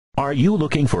Are you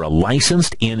looking for a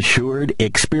licensed, insured,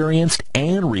 experienced,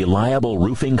 and reliable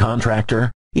roofing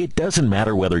contractor? It doesn't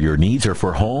matter whether your needs are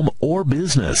for home or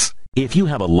business. If you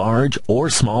have a large or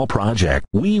small project,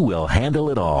 we will handle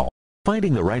it all.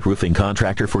 Finding the right roofing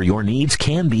contractor for your needs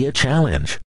can be a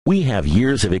challenge. We have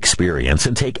years of experience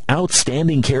and take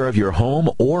outstanding care of your home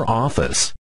or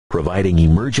office, providing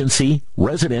emergency,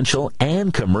 residential,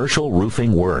 and commercial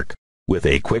roofing work with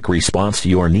a quick response to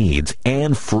your needs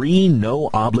and free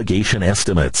no-obligation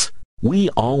estimates. We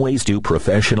always do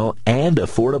professional and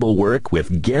affordable work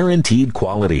with guaranteed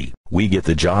quality. We get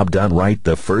the job done right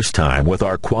the first time with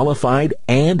our qualified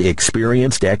and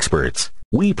experienced experts.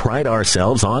 We pride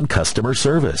ourselves on customer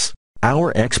service.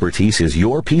 Our expertise is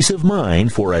your peace of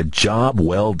mind for a job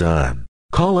well done.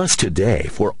 Call us today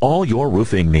for all your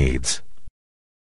roofing needs.